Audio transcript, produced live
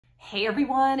Hey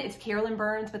everyone, it's Carolyn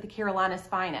Byrnes with the Carolina's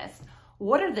Finest.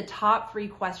 What are the top 3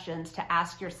 questions to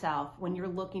ask yourself when you're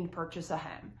looking to purchase a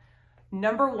home?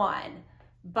 Number 1,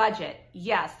 budget.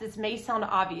 Yes, this may sound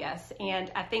obvious,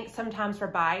 and I think sometimes for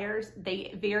buyers,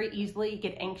 they very easily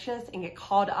get anxious and get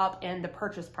caught up in the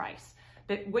purchase price.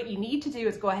 But what you need to do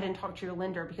is go ahead and talk to your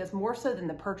lender, because more so than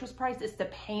the purchase price, it's the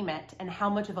payment and how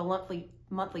much of a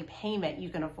monthly payment you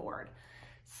can afford.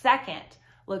 Second,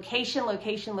 location,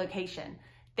 location, location.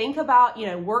 Think about,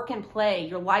 work and play,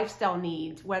 your lifestyle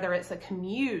needs, whether it's a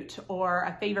commute or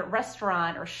a favorite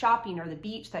restaurant or shopping or the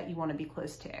beach that you want to be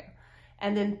close to.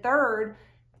 And then third,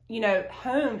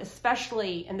 home,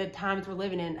 especially in the times we're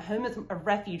living in, home is a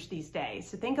refuge these days.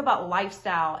 So think about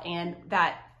lifestyle and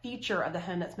that feature of the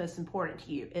home that's most important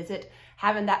to you. Is it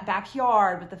having that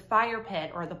backyard with the fire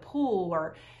pit or the pool?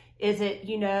 Or is it,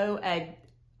 a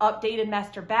updated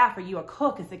master bath? Are you a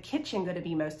cook? Is the kitchen going to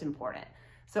be most important?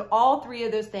 So all 3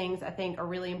 of those things I think are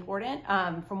really important.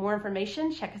 For more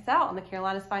information, check us out on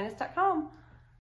thecarolinasfinest.com.